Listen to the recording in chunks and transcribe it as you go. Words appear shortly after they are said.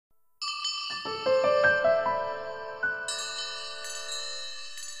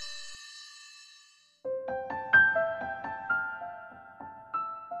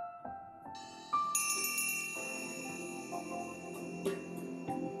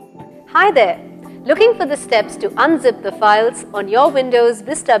Hi there! Looking for the steps to unzip the files on your Windows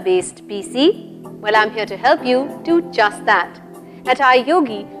Vista-based PC? Well, I'm here to help you do just that. At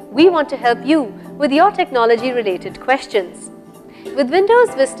iYogi, we want to help you with your technology-related questions. With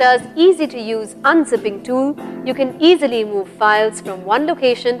Windows Vista's easy-to-use unzipping tool, you can easily move files from one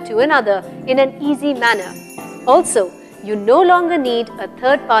location to another in an easy manner. Also, you no longer need a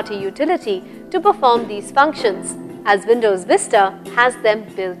third-party utility to perform these functions, as Windows Vista has them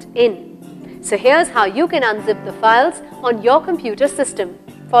built in. So here's how you can unzip the files on your computer system.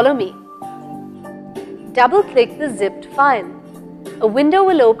 Follow me. Double-click the zipped file. A window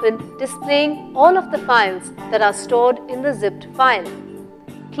will open displaying all of the files that are stored in the zipped file.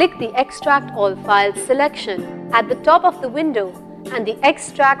 Click the Extract All Files selection at the top of the window and the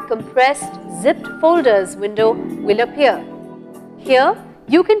Extract Compressed Zipped Folders window will appear. Here,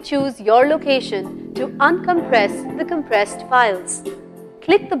 you can choose your location to uncompress the compressed files.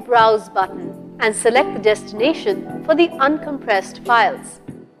 Click the Browse button and select the destination for the uncompressed files.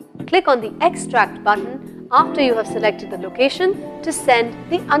 Click on the Extract button after you have selected the location to send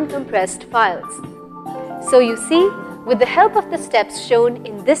the uncompressed files. So you see, with the help of the steps shown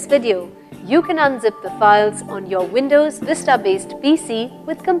in this video, you can unzip the files on your Windows Vista-based PC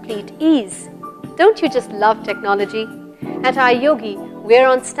with complete ease. Don't you just love technology? At iYogi, we're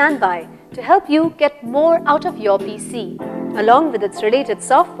on standby to help you get more out of your PC, along with its related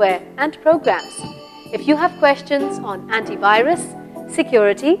software and programs. If you have questions on antivirus,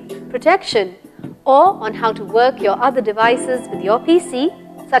 security, protection, or on how to work your other devices with your PC,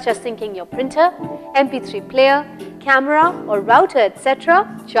 such as syncing your printer, MP3 player, camera or router, etc.,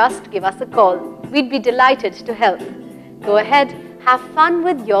 just give us a call. We'd be delighted to help. Go ahead, have fun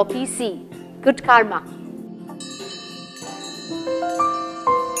with your PC. Good karma.